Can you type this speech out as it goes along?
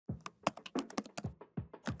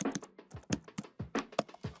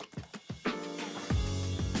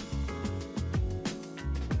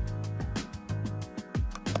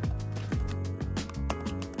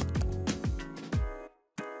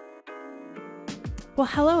Well,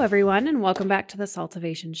 hello, everyone, and welcome back to the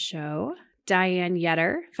SALTovation show. Diane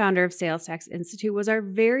Yetter, founder of Sales Tax Institute, was our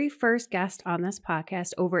very first guest on this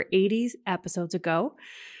podcast over 80 episodes ago.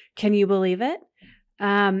 Can you believe it?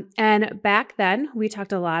 And back then, we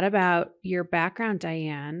talked a lot about your background,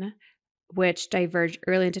 Diane, which diverged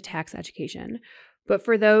early into tax education. But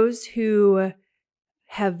for those who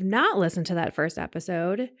have not listened to that first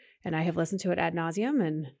episode, and I have listened to it ad nauseum,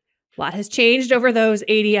 and a lot has changed over those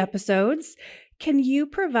 80 episodes, can you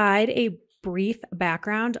provide a brief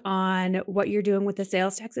background on what you're doing with the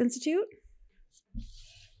Sales Tax Institute?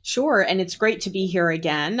 Sure. And it's great to be here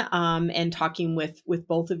again and talking with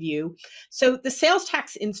both of you. So the Sales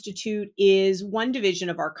Tax Institute is one division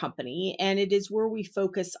of our company, and it is where we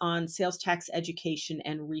focus on sales tax education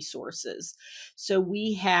and resources. So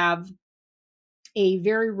we have a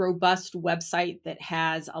very robust website that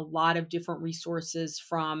has a lot of different resources,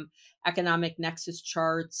 from economic nexus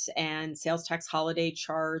charts and sales tax holiday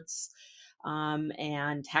charts,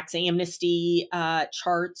 and tax amnesty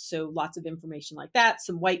charts. So lots of information like that,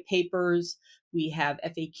 some white papers. We have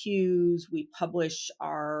FAQs. We publish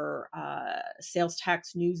our sales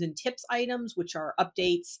tax news and tips items, which are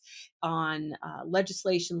updates on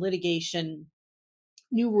legislation, litigation,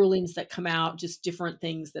 new rulings that come out, just different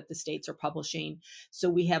things that the states are publishing. So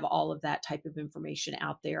we have all of that type of information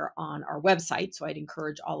out there on our website. So I'd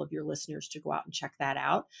encourage all of your listeners to go out and check that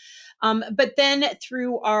out. But then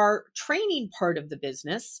through our training part of the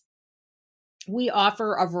business, we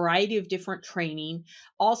offer a variety of different training,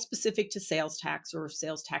 all specific to sales tax or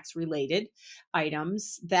sales tax related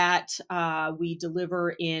items that we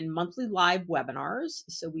deliver in monthly live webinars.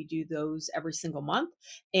 So we do those every single month.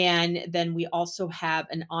 And then we also have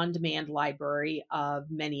an on-demand library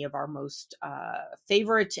of many of our most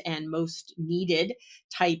favorite and most needed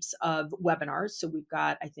types of webinars. So we've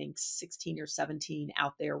got, I think, 16 or 17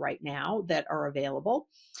 out there right now that are available.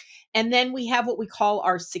 And then we have what we call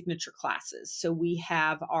our signature classes. So we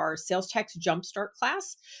have our sales tax jumpstart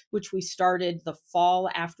class, which we started the fall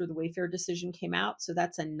after the Wayfair decision came out. So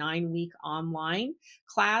that's a 9-week online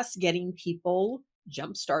class getting people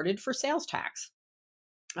jump started for sales tax.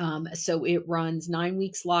 So it runs 9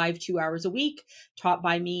 weeks live, 2 hours a week, taught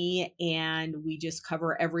by me. And we just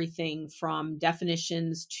cover everything from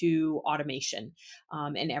definitions to automation,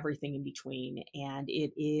 and everything in between. And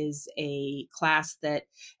it is a class that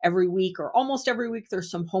every week, or almost every week, there's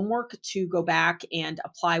some homework to go back and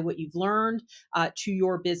apply what you've learned to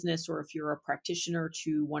your business, or if you're a practitioner,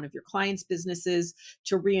 to one of your clients' businesses,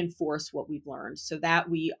 to reinforce what we've learned. So that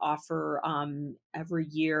we offer every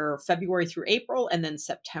year, February through April, and then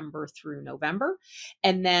September through November.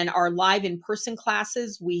 And then our live in-person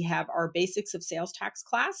classes, we have our Basics of Sales Tax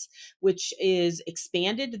class, which is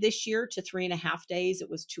expanded this year to 3.5 days.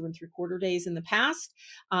 It was 2 3/4 days in the past.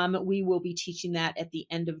 We will be teaching that at the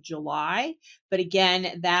end of July. But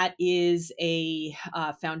again, that is a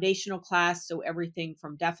foundational class. So everything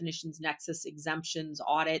from definitions, nexus, exemptions,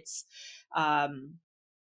 audits,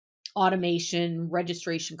 automation,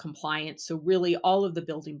 registration, compliance. So really all of the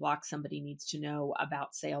building blocks somebody needs to know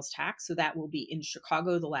about sales tax. So that will be in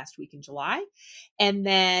Chicago the last week in July. And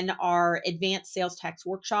then our advanced sales tax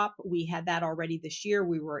workshop, we had that already this year.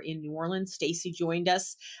 We were in New Orleans. Stacy joined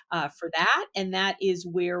us for that. And that is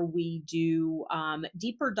where we do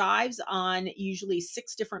deeper dives on usually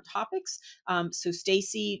 6 different topics. So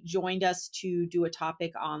Stacy joined us to do a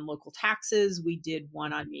topic on local taxes. We did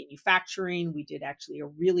one on manufacturing. We did actually a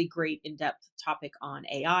really great in-depth topic on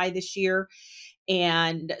AI this year.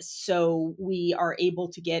 And so we are able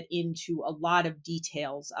to get into a lot of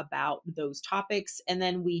details about those topics. And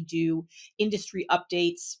then we do industry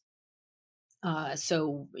updates.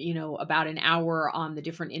 So, about an hour on the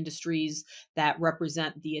different industries that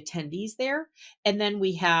represent the attendees there. And then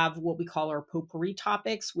we have what we call our potpourri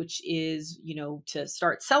topics, which is, to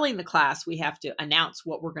start selling the class, we have to announce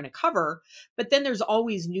what we're going to cover. But then there's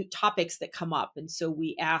always new topics that come up. And so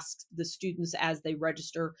we ask the students as they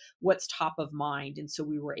register what's top of mind. And so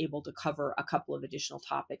we were able to cover a couple of additional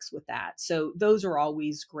topics with that. So those are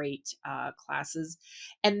always great classes.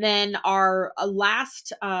 And then our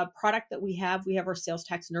last product that we have our Sales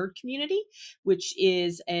Tax Nerd Community, which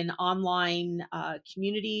is an online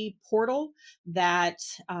community portal that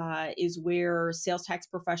is where sales tax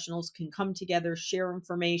professionals can come together, share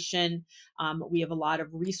information. We have a lot of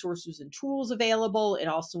resources and tools available. It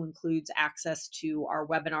also includes access to our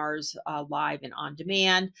webinars live and on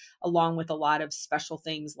demand, along with a lot of special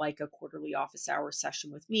things like a quarterly office hour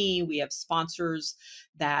session with me. We have sponsors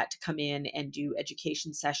that come in and do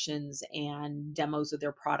education sessions and demos of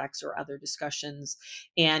their products or other discussions.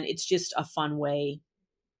 And it's just a fun way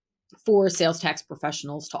for sales tax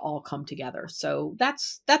professionals to all come together. So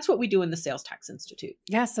that's what we do in the Sales Tax Institute.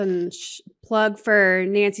 Yes, and plug for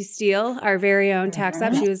Nancy Steele, our very own tax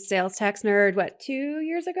up. She was sales tax nerd, 2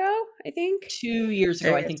 years ago, I think? 2 years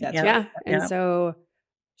ago, I think that's right. Yeah, and so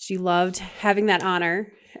she loved having that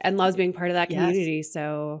honor and loves being part of that community. Yes.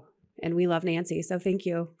 So, and we love Nancy. So thank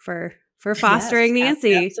you for fostering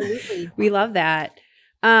Nancy. Absolutely. We love that.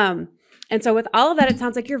 And so with all of that, it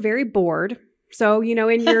sounds like you're very bored. So,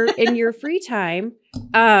 in your free time,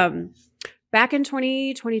 back in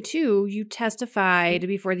 2022, you testified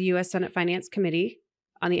before the U.S. Senate Finance Committee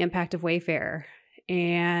on the impact of Wayfair.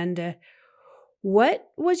 And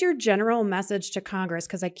what was your general message to Congress?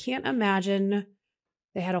 Because I can't imagine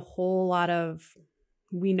they had a whole lot of,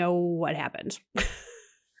 we know what happened,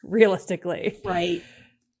 realistically. Right.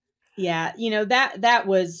 Yeah. That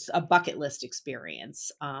was a bucket list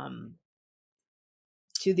experience.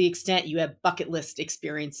 To the extent you have bucket list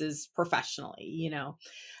experiences professionally,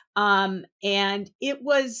 and it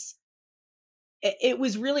was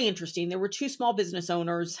really interesting. There were two small business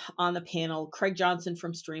owners on the panel. Craig Johnson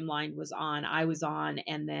from Streamlined was on, I was on,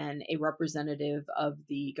 and then a representative of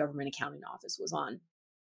the Government Accounting Office was on.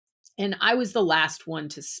 And I was the last one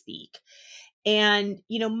to speak. And,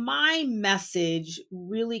 my message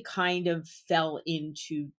really kind of fell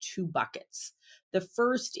into two buckets. The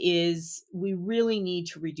first is we really need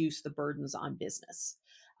to reduce the burdens on business.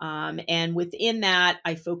 And within that,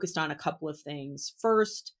 I focused on a couple of things.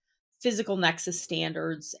 First, physical nexus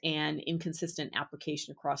standards and inconsistent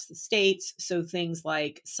application across the states. So things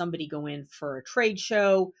like somebody go in for a trade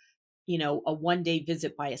show, a one-day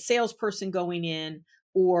visit by a salesperson going in,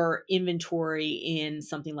 or inventory in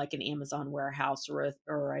something like an Amazon warehouse or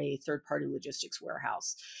a third-party logistics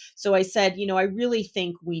warehouse. So I said, I really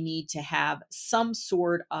think we need to have some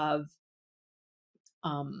sort of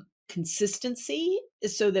consistency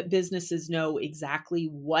so that businesses know exactly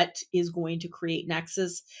what is going to create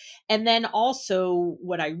nexus. And then also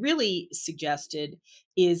what I really suggested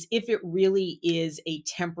is if it really is a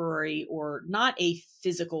temporary or not a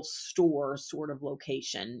physical store sort of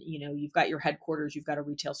location, you've got your headquarters, you've got a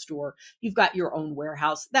retail store, you've got your own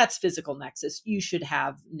warehouse, that's physical nexus. You should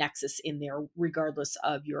have nexus in there regardless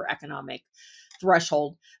of your economic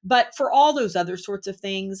threshold. But for all those other sorts of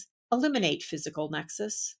things, eliminate physical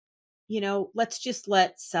nexus. Let's just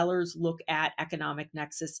let sellers look at economic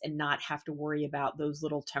nexus and not have to worry about those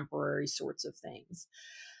little temporary sorts of things.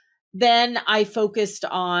 Then I focused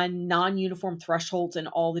on non-uniform thresholds and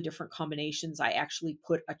all the different combinations. I actually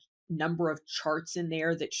put a number of charts in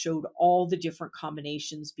there that showed all the different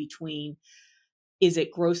combinations between, is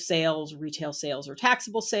it gross sales, retail sales, or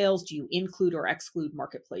taxable sales? Do you include or exclude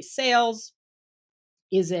marketplace sales?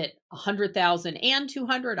 Is it 100,000 and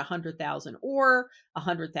 200, 100,000 or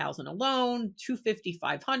 100,000 alone, 250,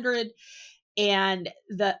 500? And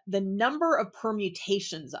the number of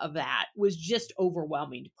permutations of that was just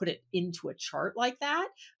overwhelming to put it into a chart like that.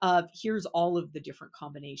 Here's all of the different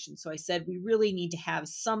combinations. So I said, we really need to have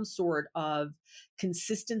some sort of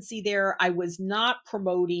consistency there. I was not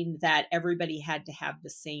promoting that everybody had to have the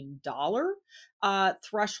same dollar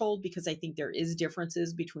threshold, because I think there is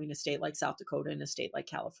differences between a state like South Dakota and a state like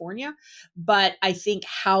California. But I think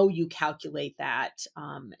how you calculate that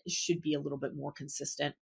should be a little bit more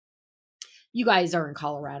consistent. You guys are in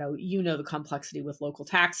Colorado, the complexity with local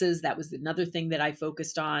taxes. That was another thing that I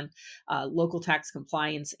focused on. Local tax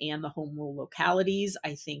compliance and the home rule localities,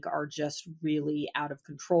 I think, are just really out of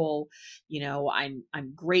control.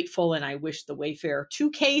 I'm grateful, and I wish the Wayfair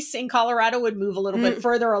 2 case in Colorado would move a little bit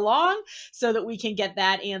further along so that we can get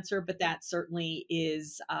that answer. But that certainly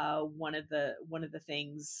is one of the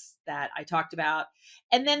things that I talked about.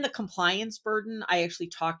 And then the compliance burden, I actually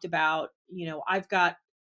talked about.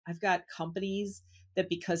 I've got companies that,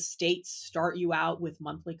 because states start you out with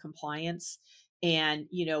monthly compliance, and,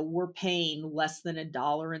 we're paying less than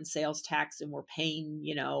 $1 in sales tax, and we're paying,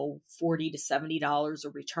 $40 to $70 a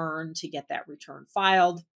return to get that return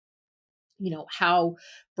filed. How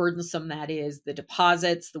burdensome that is, the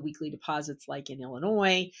deposits, the weekly deposits, like in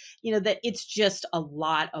Illinois, that it's just a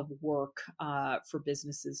lot of work for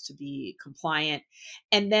businesses to be compliant.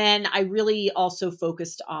 And then I really also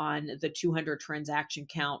focused on the 200 transaction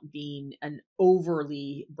count being an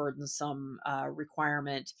overly burdensome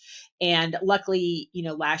requirement. And luckily,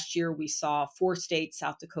 last year we saw 4 states,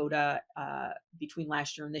 South Dakota, between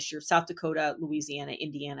last year and this year, South Dakota, Louisiana,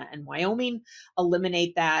 Indiana, and Wyoming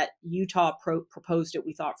eliminate that. Utah proposed it.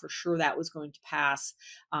 We thought for sure that was going to pass.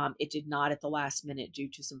 It did not at the last minute due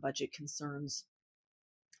to some budget concerns.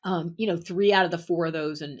 3 out of the 4 of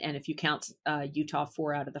those, and if you count Utah,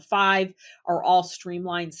 4 out of the 5 are all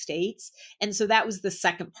streamlined states. And so that was the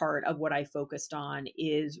second part of what I focused on,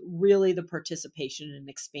 is really the participation and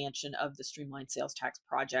expansion of the streamlined sales tax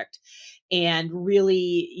project, and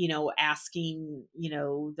really, asking,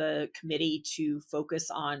 the committee to focus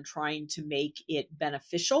on trying to make it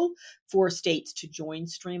beneficial for states to join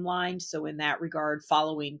streamlined. So in that regard,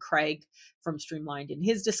 following Craig from Streamlined in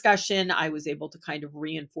his discussion, I was able to kind of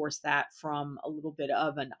reinforce that from a little bit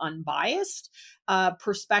of an unbiased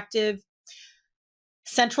perspective.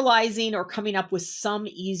 Centralizing or coming up with some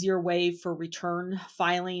easier way for return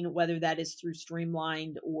filing, whether that is through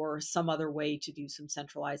Streamlined or some other way to do some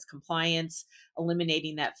centralized compliance,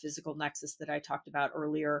 eliminating that physical nexus that I talked about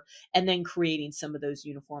earlier, and then creating some of those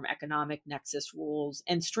uniform economic nexus rules.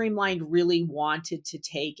 And Streamlined really wanted to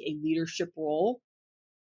take a leadership role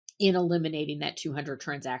in eliminating that 200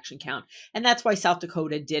 transaction count. And that's why South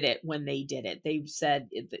Dakota did it when they did it. They said,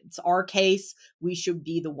 it's our case. We should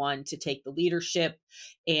be the one to take the leadership.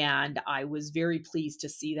 And I was very pleased to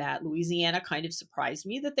see that. Louisiana kind of surprised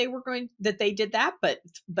me that they did that,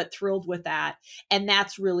 but thrilled with that. And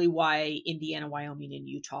that's really why Indiana, Wyoming, and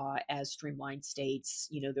Utah, as streamlined states,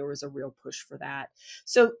 there was a real push for that.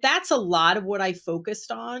 So that's a lot of what I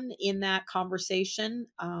focused on in that conversation.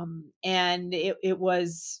 And it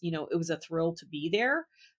was, it was a thrill to be there.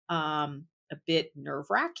 A bit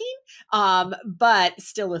nerve-wracking, but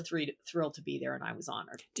still a thrill to be there, and I was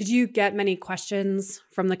honored. Did you get many questions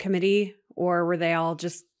from the committee, or were they all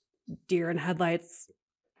just deer in headlights?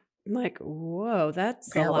 Like, whoa,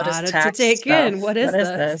 that's a lot to take in. What is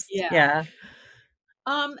this? Yeah.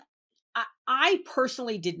 I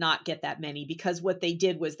personally did not get that many, because what they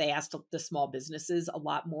did was they asked the small businesses a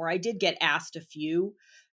lot more. I did get asked a few.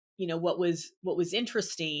 What was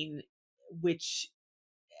interesting, which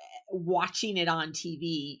watching it on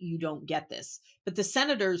TV, you don't get this, but the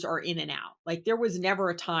senators are in and out. Like, there was never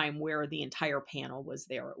a time where the entire panel was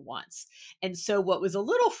there at once. And so what was a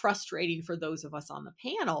little frustrating for those of us on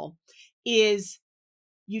the panel is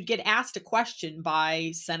you'd get asked a question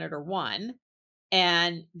by Senator 1,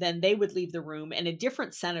 and then they would leave the room, and a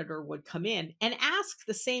different senator would come in and ask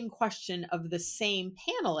the same question of the same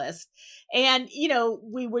panelist. And,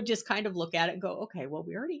 we would just kind of look at it and go, okay, well,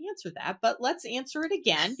 we already answered that, but let's answer it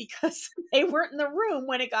again, because they weren't in the room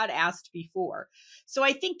when it got asked before. So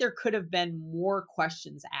I think there could have been more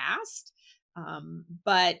questions asked.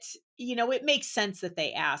 But, it makes sense that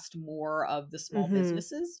they asked more of the small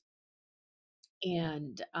businesses.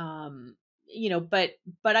 And,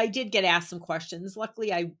 but I did get asked some questions.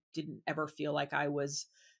 Luckily, I didn't ever feel like I was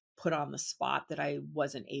put on the spot that I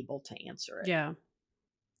wasn't able to answer it. Yeah.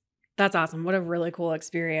 That's awesome. What a really cool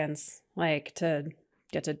experience, like, to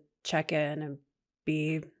get to check in and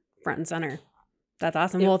be front and center. That's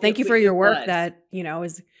awesome. Well, thank you for your work that,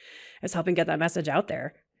 is helping get that message out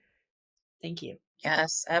there. Thank you.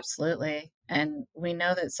 Yes, absolutely. And we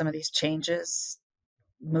know that some of these changes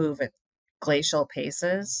move at glacial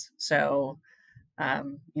paces. So,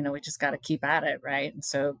 we just got to keep at it, right? And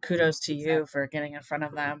so kudos to you for getting in front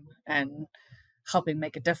of them and helping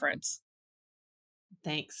make a difference.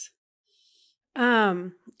 Thanks.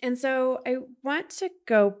 And so I want to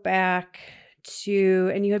go back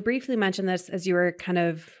to, and you had briefly mentioned this as you were kind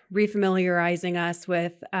of refamiliarizing us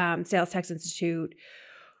with Sales Tax Institute,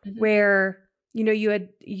 where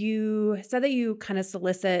you said that you kind of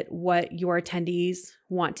solicit what your attendees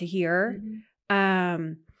want to hear.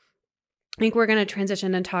 I think we're going to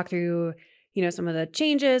transition and talk through, some of the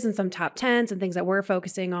changes and some top 10s and things that we're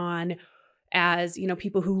focusing on as,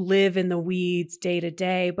 people who live in the weeds day to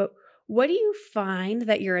day. But what do you find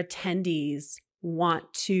that your attendees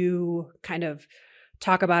want to kind of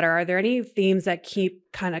talk about? Or are there any themes that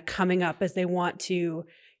keep kind of coming up as they want to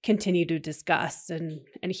continue to discuss and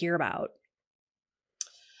hear about?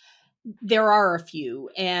 There are a few,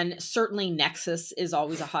 and certainly Nexus is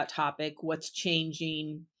always a hot topic. What's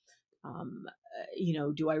changing?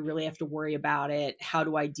 Do I really have to worry about it? How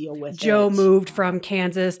do I deal with it? Joe moved from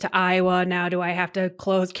Kansas to Iowa. Now do I have to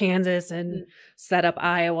close Kansas and set up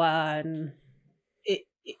Iowa? And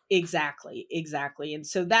Exactly. And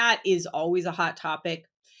so that is always a hot topic.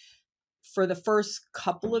 For the first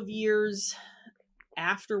couple of years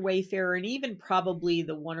after Wayfair, and even probably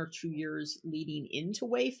the 1 or 2 years leading into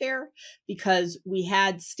Wayfair, because we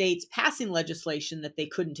had states passing legislation that they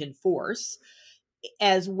couldn't enforce,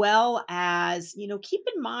 as well as, keep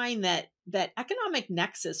in mind that economic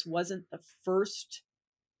nexus wasn't the first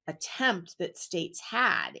attempt that states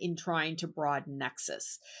had in trying to broaden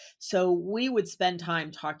nexus. So we would spend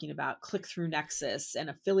time talking about click-through nexus and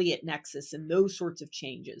affiliate nexus and those sorts of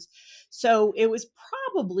changes. So it was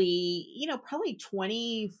probably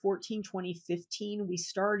 2014, 2015, we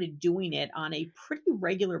started doing it on a pretty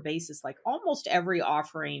regular basis, like almost every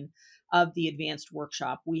offering of the advanced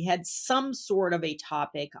workshop. We had some sort of a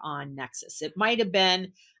topic on nexus. It might have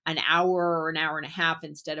been an hour or an hour and a half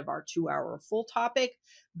instead of our 2 hour full topic,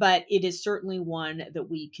 but it is certainly one that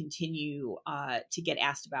we continue to get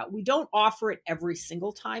asked about. We don't offer it every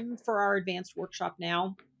single time for our advanced workshop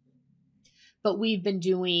now, but we've been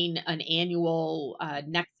doing an annual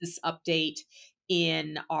Nexus update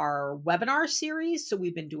in our webinar series. So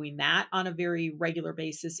we've been doing that on a very regular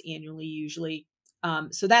basis annually, usually.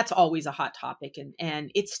 So that's always a hot topic,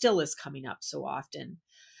 and it still is coming up so often.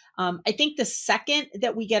 I think the second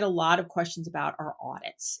that we get a lot of questions about are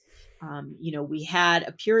audits. We had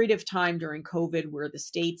a period of time during COVID where the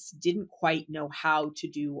states didn't quite know how to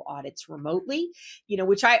do audits remotely,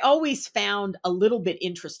 which I always found a little bit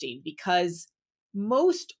interesting because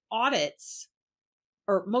most audits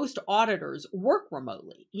or most auditors work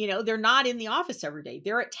remotely. They're not in the office every day.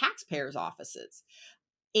 They're at taxpayers' offices.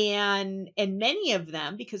 And many of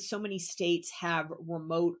them, because so many states have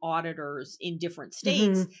remote auditors in different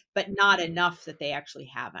states, but not enough that they actually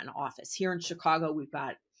have an office. Here in Chicago, we've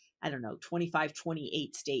got, 25,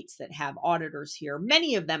 28 states that have auditors here.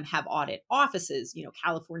 Many of them have audit offices,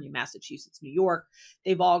 California, Massachusetts, New York.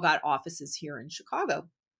 They've all got offices here in Chicago.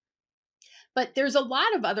 But there's a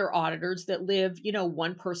lot of other auditors that live,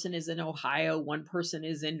 one person is in Ohio, one person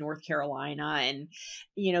is in North Carolina, and,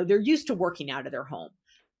 they're used to working out of their home.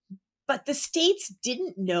 But the states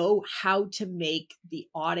didn't know how to make the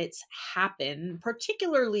audits happen,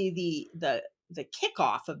 particularly the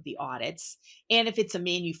kickoff of the audits. And if it's a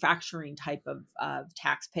manufacturing type of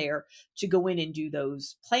taxpayer, to go in and do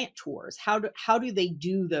those plant tours, how do they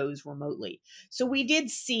do those remotely? So we did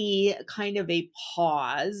see kind of a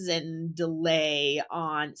pause and delay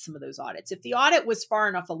on some of those audits. If the audit was far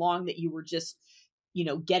enough along that you were just,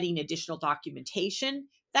 getting additional documentation,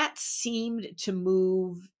 that seemed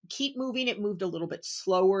to keep moving. It moved a little bit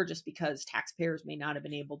slower just because taxpayers may not have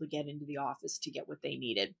been able to get into the office to get what they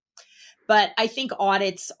needed. But I think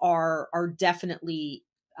audits are definitely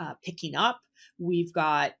picking up. We've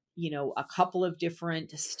got, a couple of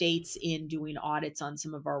different states in doing audits on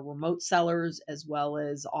some of our remote sellers, as well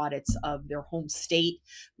as audits of their home state.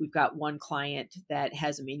 We've got one client that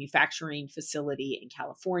has a manufacturing facility in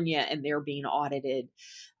California, and they're being audited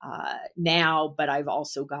now. But I've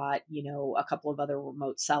also got, a couple of other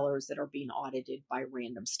remote sellers that are being audited by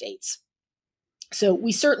random states. So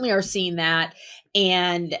we certainly are seeing that.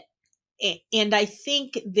 And I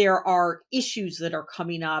think there are issues that are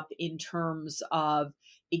coming up in terms of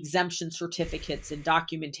exemption certificates and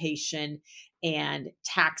documentation and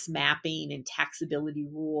tax mapping and taxability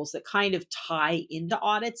rules that kind of tie into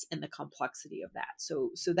audits and the complexity of that. So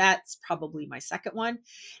that's probably my second one.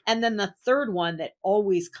 And then the third one that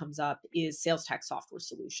always comes up is sales tax software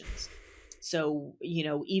solutions. So,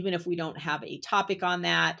 even if we don't have a topic on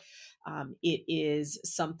that, it is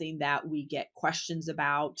something that we get questions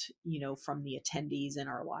about, from the attendees in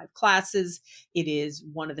our live classes. It is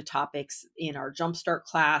one of the topics in our Jumpstart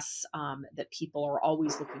class that people are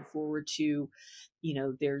always looking forward to.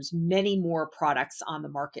 There's many more products on the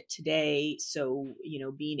market today. So,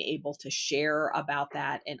 being able to share about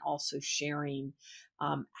that and also sharing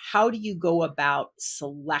how do you go about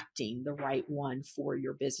selecting the right one for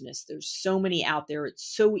your business? There's so many out there. It's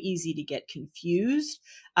so easy to get confused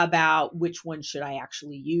about which one should I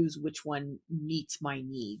actually use, which one meets my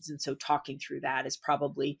needs. And so talking through that is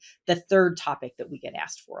probably the third topic that we get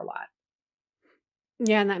asked for a lot.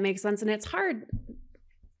 Yeah, and that makes sense. And it's hard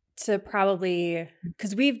to probably,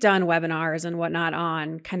 because we've done webinars and whatnot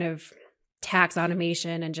on kind of tax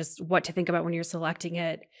automation and just what to think about when you're selecting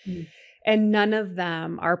it. And none of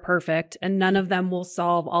them are perfect, and none of them will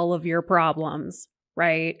solve all of your problems,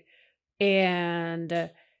 right?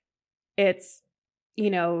 And it's,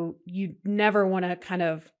 you never want to kind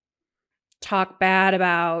of talk bad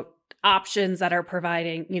about options that are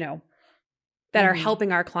providing, that are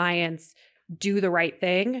helping our clients do the right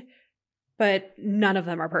thing, but none of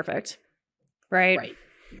them are perfect, right? Right.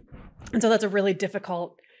 And so that's a really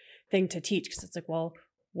difficult thing to teach, because it's like, well,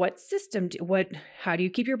 what system, how do you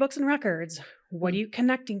keep your books and records? What are you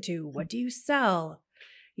connecting to? What do you sell?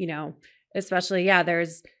 Especially,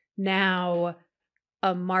 there's now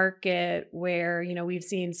a market where, we've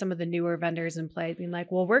seen some of the newer vendors in play being like,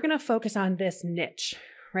 well, we're going to focus on this niche,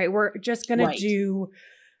 right? We're just going to do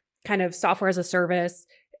kind of software as a service.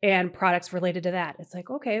 and products related to that. It's like,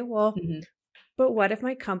 okay, well, Mhm. but what if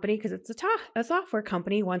my company, because it's a software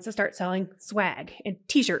company, wants to start selling swag and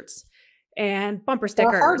t-shirts and bumper Or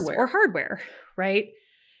stickers or hardware. hardware, right?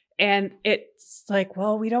 And it's like,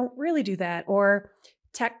 well, we don't really do that. Or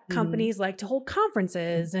tech Mhm. companies like to hold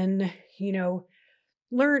conferences and,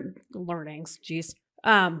 learnings. Geez.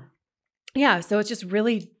 Um, yeah. So it's just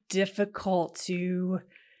really difficult to,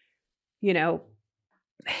 you know,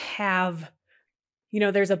 have,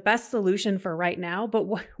 there's a best solution for right now, but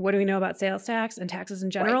what do we know about sales tax and taxes in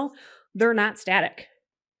Right. general? They're not static.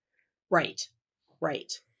 Right.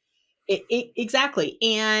 Right. Exactly.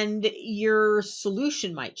 And your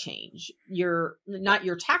solution might change. Your not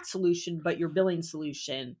your tax solution, but your billing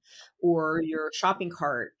solution or your shopping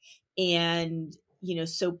cart. And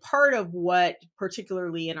so part of what,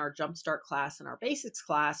 particularly in our Jumpstart class and our basics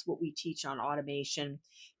class, what we teach on automation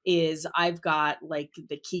is I've got like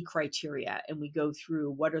the key criteria, and we go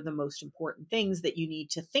through what are the most important things that you need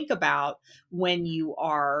to think about when you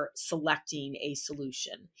are selecting a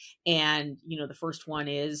solution. And the first one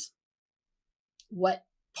is, what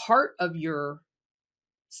part of your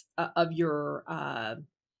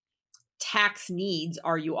tax needs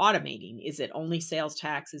are you automating? Is it only sales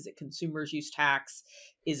tax? Is it consumers use tax?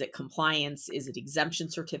 Is it compliance? Is it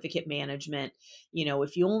exemption certificate management?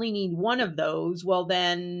 If you only need one of those, well,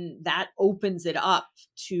 then that opens it up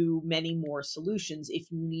to many more solutions.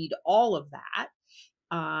 If you need all of that,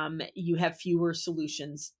 you have fewer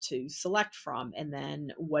solutions to select from. And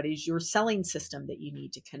then what is your selling system that you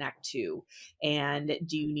need to connect to? And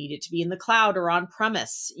do you need it to be in the cloud or on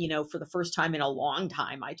premise? For the first time in a long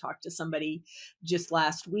time, I talked to somebody just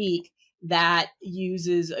last week that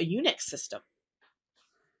uses a Unix system.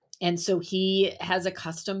 And so he has a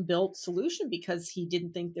custom built solution because he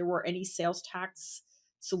didn't think there were any sales tax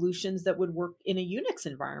solutions that would work in a Unix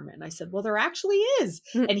environment. And I said, well, there actually is.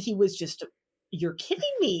 And he was just, you're kidding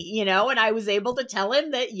me, and I was able to tell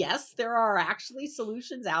him that yes, there are actually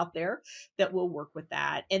solutions out there that will work with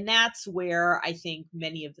that. And that's where I think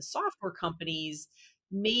many of the software companies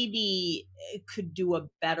maybe could do a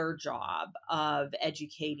better job of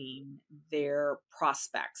educating their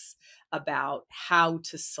prospects about how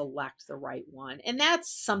to select the right one. And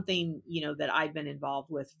that's something, that I've been involved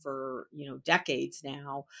with for, decades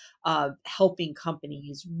now, of helping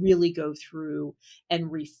companies really go through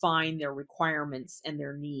and refine their requirements and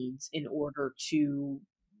their needs in order to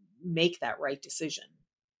make that right decision.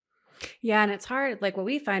 Yeah, and it's hard. Like what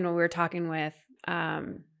we find when we're talking with,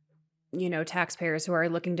 taxpayers who are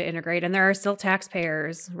looking to integrate, and there are still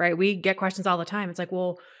taxpayers, right? We get questions all the time. It's like,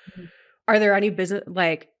 well, Mhm. are there any business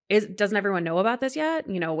doesn't everyone know about this yet?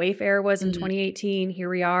 Wayfair was in Mhm. 2018. Here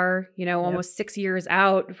we are, Yep. almost 6 years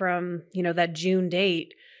out from, that June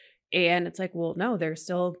date. And it's like, well, no, there's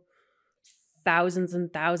still thousands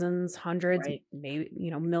and thousands, hundreds, Right. maybe,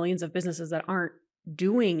 millions of businesses that aren't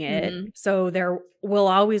doing it. Mhm. So there will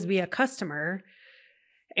always be a customer.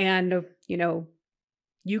 And,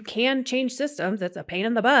 you can change systems. It's a pain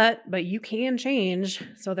in the butt, but you can change.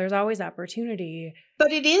 So there's always opportunity.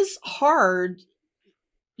 But it is hard,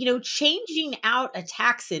 changing out a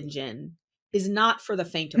tax engine is not for the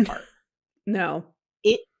faint of heart. No.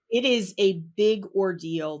 It is a big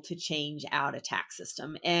ordeal to change out a tax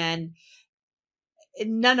system, and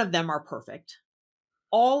none of them are perfect.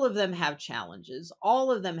 All of them have challenges.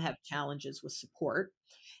 All of them have challenges with support.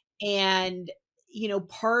 And,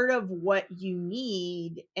 part of what you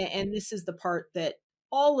need, and this is the part that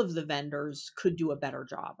all of the vendors could do a better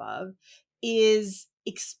job of, is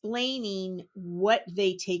explaining what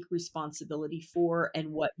they take responsibility for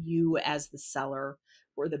and what you as the seller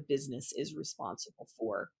or the business is responsible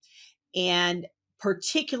for. And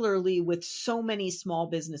particularly with so many small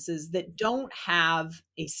businesses that don't have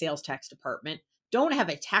a sales tax department, don't have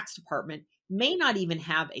a tax department, may not even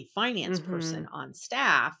have a finance Mm-hmm. person on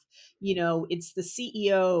staff. It's the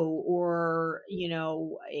CEO or,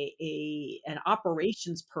 an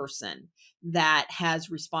operations person that has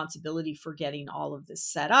responsibility for getting all of this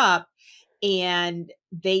set up, and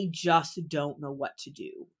they just don't know what to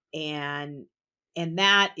do. And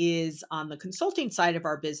that is on the consulting side of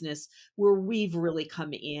our business, where we've really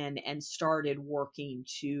come in and started working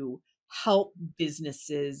to help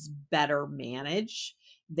businesses better manage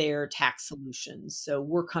their tax solutions. So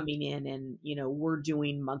we're coming in and, we're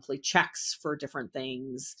doing monthly checks for different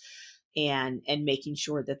things, and making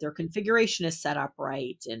sure that their configuration is set up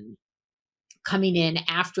right, and coming in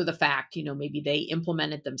after the fact, maybe they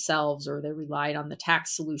implemented themselves or they relied on the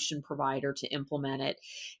tax solution provider to implement it.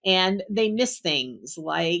 And they miss things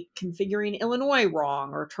like configuring Illinois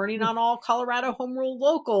wrong or turning on all Colorado home rule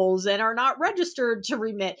locals and are not registered to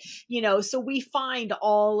remit, so we find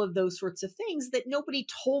all of those sorts of things that nobody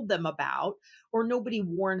told them about or nobody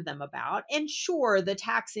warned them about. And sure, the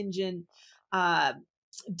tax engine,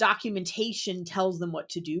 documentation tells them what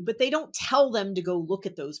to do, but they don't tell them to go look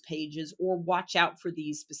at those pages or watch out for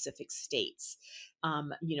these specific states,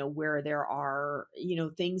 where there are,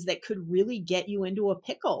 things that could really get you into a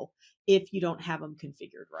pickle if you don't have them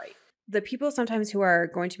configured right. The people sometimes who are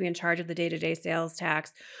going to be in charge of the day-to-day sales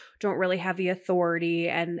tax don't really have the authority,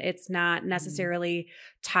 and it's not necessarily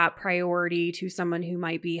top priority to someone who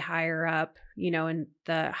might be higher up, in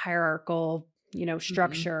the hierarchical,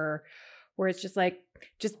 structure, where it's just like,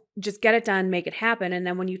 just get it done, make it happen. And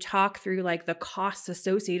then when you talk through like the costs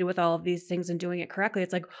associated with all of these things and doing it correctly,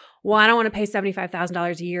 it's like, well, I don't want to pay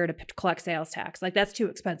 $75,000 a year to collect sales tax. Like, that's too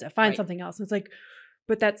expensive. Find something else. And it's like,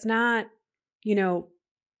 but that's not,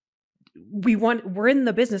 we're in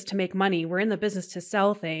the business to make money. We're in the business to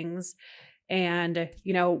sell things. And,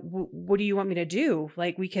 what do you want me to do?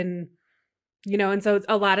 Like, we can, and so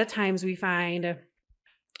a lot of times we find,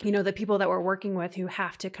 the people that we're working with who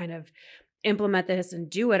have to kind of implement this and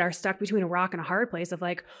do it are stuck between a rock and a hard place of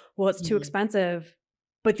like, well, it's too expensive,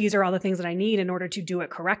 but these are all the things that I need in order to do it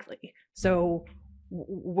correctly. So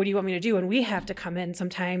what do you want me to do? And we have to come in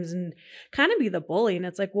sometimes and kind of be the bully. And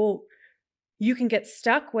it's like, well, you can get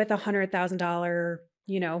stuck with $100,000,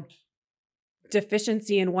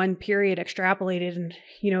 deficiency in one period extrapolated and,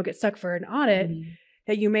 get stuck for an audit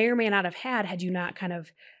that you may or may not have had you not kind of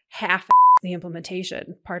half the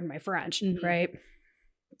implementation, pardon my French, right?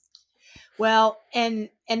 Well, and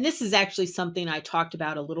this is actually something I talked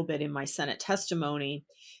about a little bit in my Senate testimony,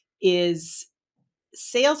 is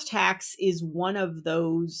sales tax is one of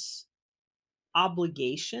those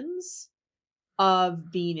obligations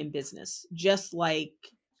of being in business, just like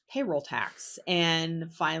payroll tax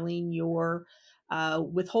and filing your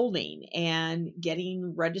withholding and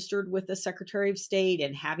getting registered with the Secretary of State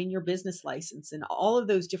and having your business license and all of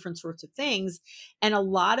those different sorts of things. And a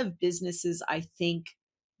lot of businesses, I think,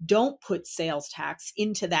 don't put sales tax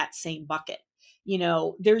into that same bucket.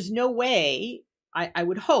 There's no way, I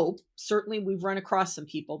would hope, certainly we've run across some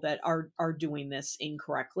people that are doing this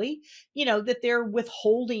incorrectly, that they're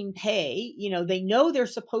withholding pay, they know they're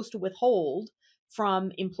supposed to withhold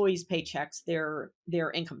from employees' paychecks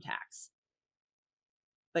their income tax.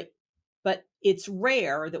 But it's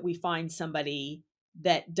rare that we find somebody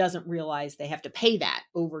that doesn't realize they have to pay that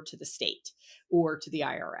over to the state or to the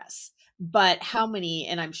IRS. But how many,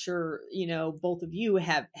 and I'm sure, both of you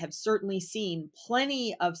have certainly seen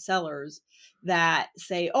plenty of sellers that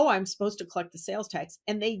say, oh, I'm supposed to collect the sales tax.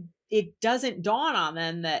 And it doesn't dawn on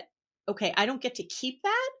them that, okay, I don't get to keep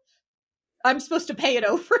that. I'm supposed to pay it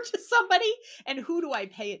over to somebody. And who do I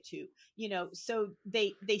pay it to? So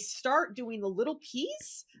they start doing the little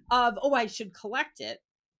piece of, oh, I should collect it,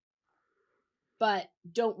 but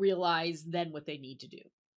don't realize then what they need to do.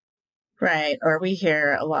 Right. Or we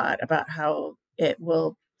hear a lot about how it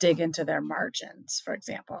will dig into their margins, for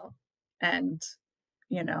example. And,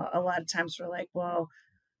 a lot of times we're like, well,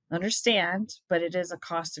 understand, but it is a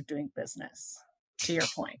cost of doing business, to your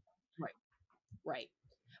point. Right.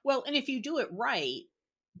 Well, and if you do it right,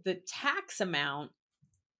 the tax amount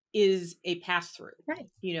is a pass through. Right.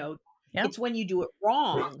 It's when you do it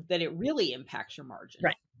wrong that it really impacts your margin.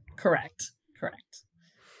 Right. Correct.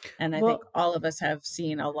 And I think all of us have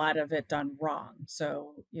seen a lot of it done wrong.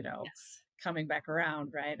 So, coming back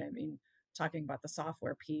around, right? I mean, talking about the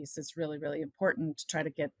software piece is really, really important to try to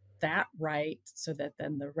get that right so that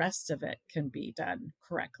then the rest of it can be done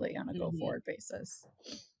correctly on a go forward basis.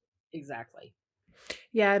 Exactly.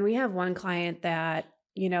 Yeah. And we have one client that,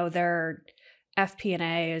 their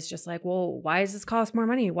FP&A is just like, well, why does this cost more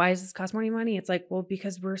money? Why does this cost more money? It's like, well,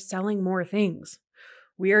 because we're selling more things.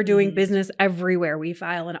 We are doing business everywhere. We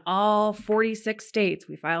file in all 46 states.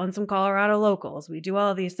 We file in some Colorado locals. We do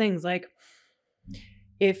all of these things. Like,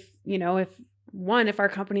 if our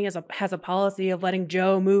company has a policy of letting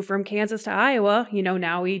Joe move from Kansas to Iowa,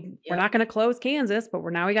 now we're not going to close Kansas, but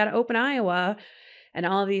we got to open Iowa and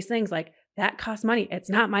all of these things, like, that costs money. It's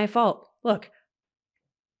not my fault. Look,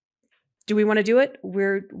 do we want to do it?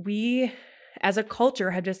 We as a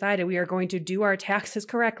culture have decided we are going to do our taxes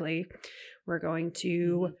correctly. We're going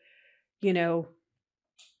to,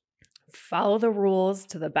 follow the rules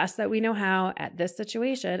to the best that we know how at this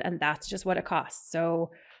situation. And that's just what it costs.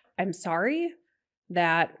 So I'm sorry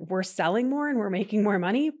that we're selling more and we're making more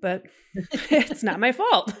money, but it's not my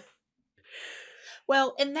fault.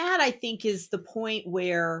 Well, and that I think is the point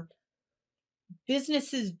where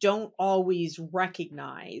businesses don't always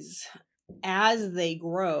recognize as they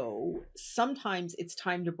grow, sometimes it's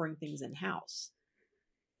time to bring things in house.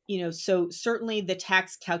 So certainly the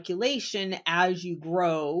tax calculation as you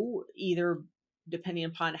grow, either depending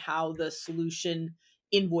upon how the solution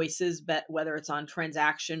invoices, but whether it's on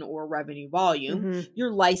transaction or revenue volume, Mm-hmm.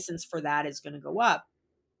 your license for that is going to go up.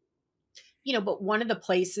 But one of the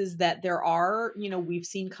places that there are, we've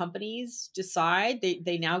seen companies decide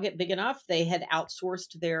they now get big enough. They had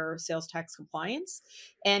outsourced their sales tax compliance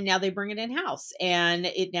and now they bring it in house, and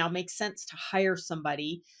it now makes sense to hire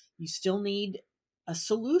somebody. You still need a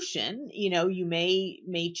solution. You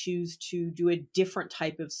may choose to do a different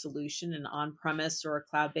type of solution, an on-premise or a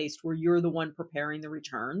cloud-based, where you're the one preparing the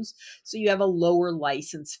returns. So you have a lower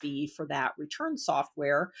license fee for that return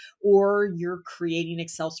software, or you're creating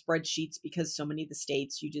Excel spreadsheets because so many of the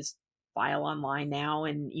states you just file online now,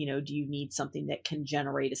 and do you need something that can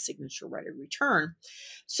generate a signature ready return?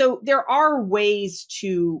 So there are ways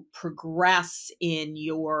to progress in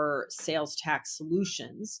your sales tax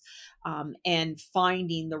solutions, and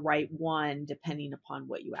finding the right one depending upon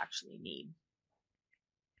what you actually need.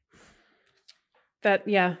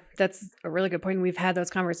 That's a really good point. We've had those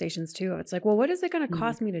conversations too. It's like, well, what is it going to Mhm.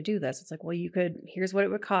 cost me to do this? It's like, well, here's what it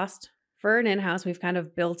would cost for an in-house. We've kind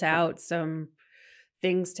of built out some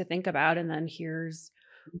things to think about, and then here's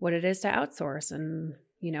what it is to outsource, and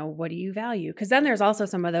what do you value? Because then there's also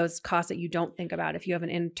some of those costs that you don't think about. If you have an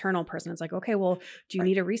internal person, it's like, okay, well, do you Right.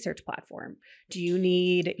 need a research platform? Do you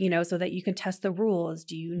need, so that you can test the rules?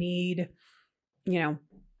 Do you need, I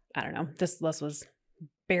don't know, this list was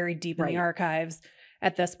buried deep in the Right. archives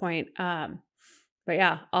at this point. But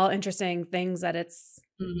yeah, all interesting things that it's,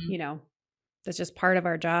 Mhm. that's just part of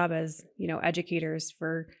our job as, educators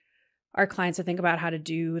for our clients to think about how to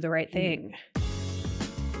do the right Mhm. thing.